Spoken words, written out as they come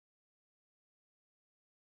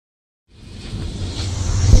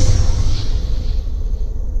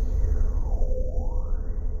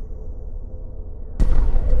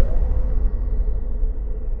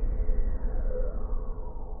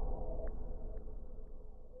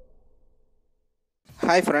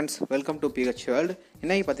Hi friends, welcome to PH world.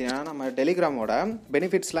 இன்றைக்கி பார்த்தீங்கன்னா நம்ம டெலிகிராமோட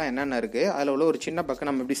பெனிஃபிட்ஸ்லாம் என்னென்ன இருக்குது, அதில் உள்ள ஒரு சின்ன பக்கம்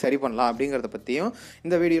நம்ம எப்படி சரி பண்ணலாம் அப்படிங்கிறத பற்றியும்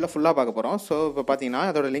இந்த வீடியோவில் ஃபுல்லாக பார்க்க போகிறோம். ஸோ இப்போ பார்த்தீங்கன்னா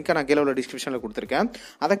அதோட லிங்க்கை நான் கீழே உள்ள டிஸ்கிரிப்ஷனில் கொடுத்துருக்கேன்.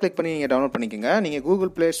 அதை கிளிக் பண்ணி நீங்கள் டவுன்லோட் பண்ணிக்கோங்க. நீங்கள்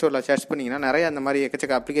கூகுள் ப்ளே ஸ்டோரில் சர்ச் பண்ணிங்கன்னா நிறைய அந்த மாதிரி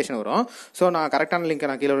எக்கச்சக்க அப்ளிகேஷன் வரும். ஸோ நான் கரெக்டான லிங்க்கை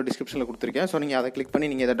நான் கீழே உள்ள டிஸ்கிரிப்ஷனில் கொடுத்துருக்கேன். ஸோ நீங்கள் அதை கிளிக் பண்ணி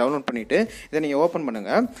நீங்கள் இதை டவுன்லோட் பண்ணிவிட்டு இதை நீங்கள் ஓப்பன்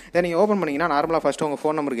பண்ணுங்கள். இதை நீங்கள் ஓப்பன் பண்ணிங்கன்னா நார்மலாக ஃபஸ்ட்டு உங்கள்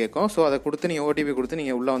ஃபோன் நம்பர் கேட்கும். ஸோ அதை கொடுத்து நீங்கள் OTP கொடுத்து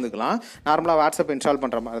நீங்கள் உள்ளே வந்துக்கலாம். நார்மலாக வாட்ஸ்அப் இன்ஸ்டால்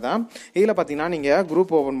பண்ணுற மாதிரி தான். இதில் பார்த்தீங்கன்னா நீங்கள்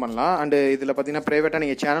குரூப் ஓப்பன் பண்ணலாம். அண்ட் இதில் பார்த்தீங்கன்னா ப்ரைவேட்டாக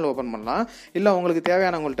நீங்கள் சேனல் ஓப்பன் பண்ணலாம். இல்லை உங்களுக்கு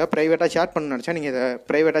தேவையானவங்கள்ட்ட ப்ரைவேட்டாக சேட் பண்ண நினச்சா நீங்கள் இதை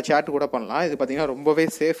ப்ரைவேட்டாக சேட் கூட பண்ணலாம். இது பார்த்தீங்கன்னா ரொம்பவே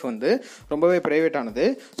சேஃப், ரொம்பவே ப்ரைவேட்டானது.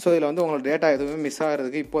 ஸோ இதில் உங்களோட டேட்டா எதுவுமே மிஸ்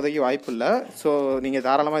ஆகிறதுக்கு இப்போதைக்கு வாய்ப்பு இல்லை. ஸோ நீங்கள்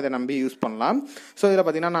தாராளமாக இதை நம்பி யூஸ் பண்ணலாம். ஸோ இதில்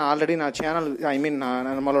பார்த்தீங்கன்னா நான் ஆல்ரெடி சேனல் நான்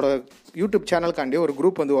நம்மளோட யூடியூப் சேனலுக்காண்டி ஒரு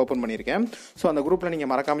குரூப் ஓப்பன் பண்ணியிருக்கேன். ஸோ அந்த குரூப்பில்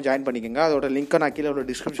நீங்கள் மறக்காமல் ஜாயின் பண்ணிக்கோங்க. அதோட லிங்க்கை நான் கீழே உள்ள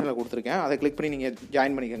டிஸ்கிரிப்ஷனில் கொடுத்துருக்கேன். அதை கிளிக் பண்ணி நீங்கள்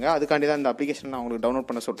ஜாயின் பண்ணிக்கோங்க. அதுக்காண்டி தான் இந்த அப்ளிகேஷன் நான் உங்களுக்கு டவுன்லோட்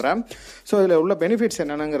பண்ண சொல்கிறேன். ஸோ இதில் உள்ள பெனிஃபிட்ஸ்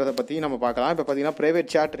என்னங்கிறத பற்றி நம்ம பார்க்கலாம். இப்போ பார்த்தீங்கன்னா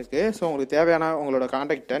ப்ரைவேட் சேட் இருக்குது. ஸோ உங்களுக்கு தேவையான உங்களோட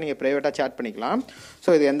கான்டாக்டை நீங்கள் ப்ரைவேட்டாக சேட் பண்ணிக்கலாம். ஸோ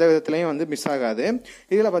இது எந்த விதத்துலையும் மிஸ் ஆகாது.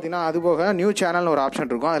 இதில் பார்த்தீங்கன்னா அதுபோக நியூ சேனல்னு ஒரு ஆப்ஷன்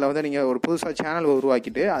இருக்கும். அதில் நீங்கள் ஒரு புதுசாக சேனல்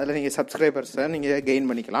உருவாக்கிட்டு அதில் நீங்கள் சப்ஸ்கிரைபர்ஸை நீங்கள் கெயின்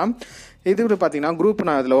பண்ணிக்கலாம். இது பார்த்தீங்கன்னா குரூப்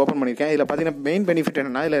நான் இதில் ஓப்பன் பண்ணியிருக்கேன். இதில் பார்த்தீங்கன்னா மெயின் பெனிஃபிட்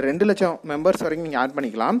என்னன்னா, இதில் 2 லட்சம் மெம்பர்ஸ் வரைக்கும் நீங்கள் ஆட்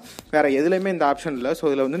பண்ணிக்கலாம். வேறு எதுலையுமே இந்த ஆப்ஷன் இல்லை. ஸோ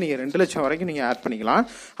இதில் நீங்கள் 2 லட்சம் வரைக்கும் நீங்கள் ஆட் பண்ணிக்கலாம்.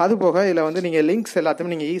 அதுபோக இதில் நீங்கள் லிங்க்ஸ்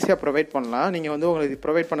எல்லாத்தையுமே நீங்கள் ஈஸியாக ப்ரொவைட் பண்ணலாம். நீங்கள் உங்களுக்கு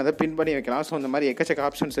ப்ரொவைட் பண்ணதை பின் பண்ணி வைக்கலாம். ஸோ இந்த மாதிரி எக்கச்சக்க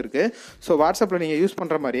ஆப்ஷன்ஸ் இருக்குது. ஸோ வாட்ஸ்அப்பில் நீங்கள் யூஸ்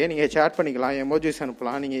பண்ணுற மாதிரியே நீங்கள் சேட் பண்ணிக்கலாம், எமோஜிஸ்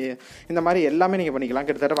அனுப்பலாம், நீங்கள் இந்த மாதிரி எல்லாமே நீங்கள் பண்ணிக்கலாம்.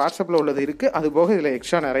 கிட்டத்தட்ட வாட்ஸ்அப்பில் உள்ளது இருக்குது. அதுபோக இதில்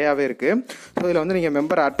எக்ஸ்ட்ரா நிறையாவே இருக்குது. ஸோ இதில் நீங்கள்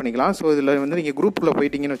மெம்பர் ஆட் பண்ணிக்கலாம். ஸோ இதில் நீங்கள் குரூப்பில்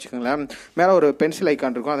போயிட்டீங்கன்னு வச்சுக்கோங்களேன், மேலே ஒரு பென்சில்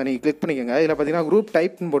ஐக்கான் இருக்கும். அதை நீங்கள் கிளிக் பண்ணிக்கோங்க. இதில் பார்த்தீங்கன்னா குரூப்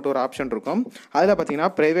டைப்னு போட்டு ஒரு ஆப்ஷன் இருக்கும். அதில் பார்த்தீங்கன்னா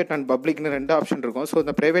ப்ரைவேட் அண்ட் பப்ளிக்னு 2 ஆப்ஷன் இருக்கும். ஸோ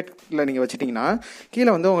இந்த ப்ரைவேட்டில் நீங்கள் வச்சுட்டிங்கன்னா கீழே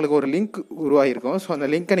உங்களுக்கு ஒரு லிங்க் உருவாகிருக்கும். ஸோ அந்த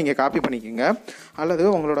லிங்க்கை நீங்கள் காப்பி பண்ணிக்கோங்க. அல்லது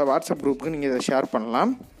உங்களோட வாட்ஸ்அப் குரூப்புக்கு நீங்கள் இதை ஷேர்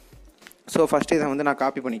பண்ணலாம். ஸோ ஃபஸ்ட்டு இதை நான்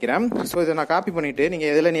காப்பி பண்ணிக்கிறேன். ஸோ இதை நான் காப்பி பண்ணிவிட்டு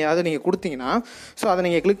நீங்கள் எதில் நீங்கள் கொடுத்தீங்கன்னா ஸோ அதை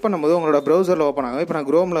நீங்கள் கிளிக் பண்ணும்போது உங்களோட ப்ரௌசரில் ஓப்பன் ஆகும். இப்போ நான்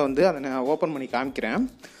குரோமில் அதை நான் ஓப்பன் பண்ணி காமிக்கிறேன்.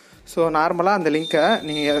 ஸோ நார்மலாக அந்த லிங்க்கை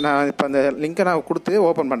நான் இப்போ அந்த லிங்க்கை நான் கொடுத்து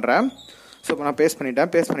ஓப்பன் பண்ணுறேன். ஸோ இப்போ நான் பேஸ்ட்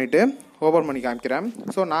பண்ணிவிட்டு ஓப்பன் பண்ணி காமிக்கிறேன்.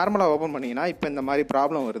 ஸோ நார்மலாக ஓப்பன் பண்ணிங்கன்னா இப்போ இந்த மாதிரி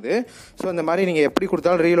ப்ராப்ளம் வருது. ஸோ இந்த மாதிரி நீங்கள் எப்படி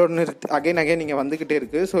கொடுத்தாலும் ரீலோட்னு அகைன் நீங்கள் வந்துக்கிட்டே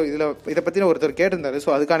இருக்குது. ஸோ இதை பற்றி ஒருத்தர் கேட்டிருந்தாரு. ஸோ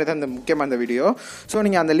அதுக்காண்டி தான் இந்த முக்கியமாக இந்த வீடியோ. ஸோ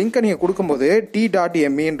நீங்கள் அந்த லிங்க்கை நீங்கள் கொடுக்கும்போது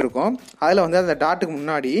t.me இருக்கும். அதில் அந்த டாட்டுக்கு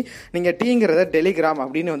முன்னாடி நீங்கள் டீங்கிறத டெலிகிராம்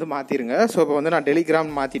அப்படின்னு மாற்றிடுங்க. ஸோ இப்போ நான்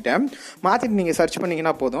டெலிகிராம் மாற்றிட்டேன். மாற்றிட்டு நீங்கள் சர்ச்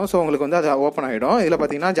பண்ணிங்கன்னா போதும். ஸோ உங்களுக்கு அது ஓப்பன் ஆகிடும். இதில்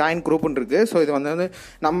பார்த்தீங்கன்னா ஜாயின் குரூப்னு இருக்குது. ஸோ இது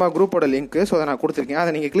நம்ம குரூப்போட லிங்க்கு. ஸோ அதை நான் கொடுத்துருக்கேன்.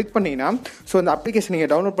 அதை நீங்கள் கிளிக் பண்ணிங்கன்னா ஸோ இந்த அப்ளிகேஷன்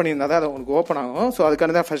நீங்கள் டவுன்லோட் பண்ணியிருந்தா தான் உங்களுக்கு ஓப்பன் ஆகும். ஸோ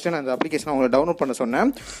அதுக்கான தான் ஃபஸ்ட்டு நான் இந்த அப்ளிகேஷன் உங்களுக்கு டவுன்லோட் பண்ண சொன்னேன்.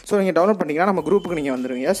 ஸோ நீங்கள் டவுன்லோட் பண்ணிங்கன்னா நம்ம குரூப்புக்கு நீங்கள்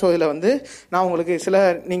வந்துடுவீங்க. ஸோ இதில் நான் உங்களுக்கு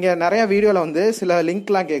நீங்கள் நிறையா வீடியோவில் சில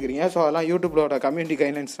லிங்க்லாம் கேட்குறீங்க. ஸோ அதெல்லாம் யூடியூப்லோட கம்யூனிட்டி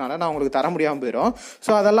கைட்லைன்ஸ்னால நான் உங்களுக்கு தர முடியாமல் போயிடும்.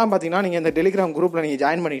 ஸோ அதெல்லாம் பார்த்தீங்கன்னா நீங்கள் இந்த டெலிகிராம் குரூப்பில் நீங்கள்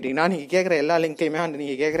ஜாயின் பண்ணிட்டீங்கன்னா நீங்கள் கேட்குற எல்லா லிங்க்கையுமே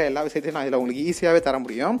நீங்கள் கேட்குற எல்லா விஷயத்தையும் நான் இதில் உங்களுக்கு ஈஸியாகவே தர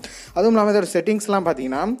முடியும். அதுவும் இல்லாமல் இதோட செட்டிங்ஸ்லாம்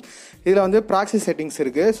பார்த்தீங்கன்னா இதில் ப்ராக்ஸி செட்டிங்ஸ்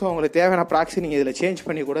இருக்குது. ஸோ உங்களுக்கு தேவையான ப்ராக்ஸி நீங்கள் இதில் சேஞ்ச்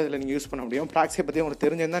பண்ணி கூட இதில் நீங்கள் யூஸ் பண்ண முடியும். ப்ராக்ஸியை பற்றி உங்களுக்கு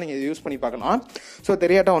தெரிஞ்சிருந்தால் நீங்கள் யூஸ் பண்ணி பார்க்கலாம். ஸோ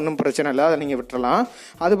தெரியாட்டா ஒன்றும் பிரச்சனை இல்லை, அதை நீங்கள் விட்டுறலாம்.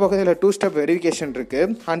 அது போக இதில் 2 ஸ்டெப் வெரிஃபிகேஷன்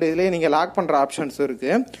இருக்குது. அண்ட் இதிலே நீங்கள் லாக் பண்ணுற ஆப்ஷன்ஸும்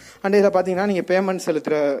இருக்குது. அண்ட் இதில் பார்த்தீங்கன்னா நீங்கள் பேமெண்ட்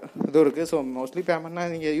செலுத்துகிற இதுவும் இருக்குது. ஸோ மோஸ்ட்லி பேமெண்ட்னா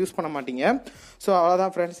நீங்கள் யூஸ் பண்ண மாட்டீங்க. ஸோ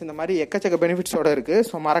அவ்வளோதான் ஃப்ரெண்ட்ஸ், இந்த மாதிரி எக்கச்சக்க பெனிஃபிட்ஸோடு இருக்குது.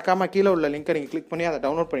 ஸோ மறக்காமல் கீழே உள்ள லிங்க்கை நீங்கள் கிளிக் பண்ணி அதை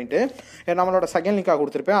டவுன்லோட் பண்ணிவிட்டு நம்மளோட செகண்ட் லிங்காக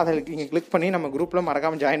கொடுத்துருப்பேன், அதை நீங்கள் கிளிக் பண்ணி நம்ம குரூப்பில்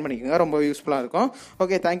மறக்காமல் ஜாயின் பண்ணிக்கோங்க. ரொம்ப யூஸ்ஃபுல்லாக இருக்கும்.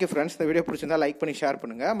 Okay, thank you friends. இந்த வீடியோ பிடிச்சிருந்தா லைக் பண்ணி ஷேர்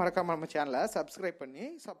பண்ணுங்கள். மறக்காமல் நம்ம சேனலை சப்ஸ்கிரைப் பண்ணி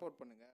சப்போர்ட் பண்ணுங்கள்.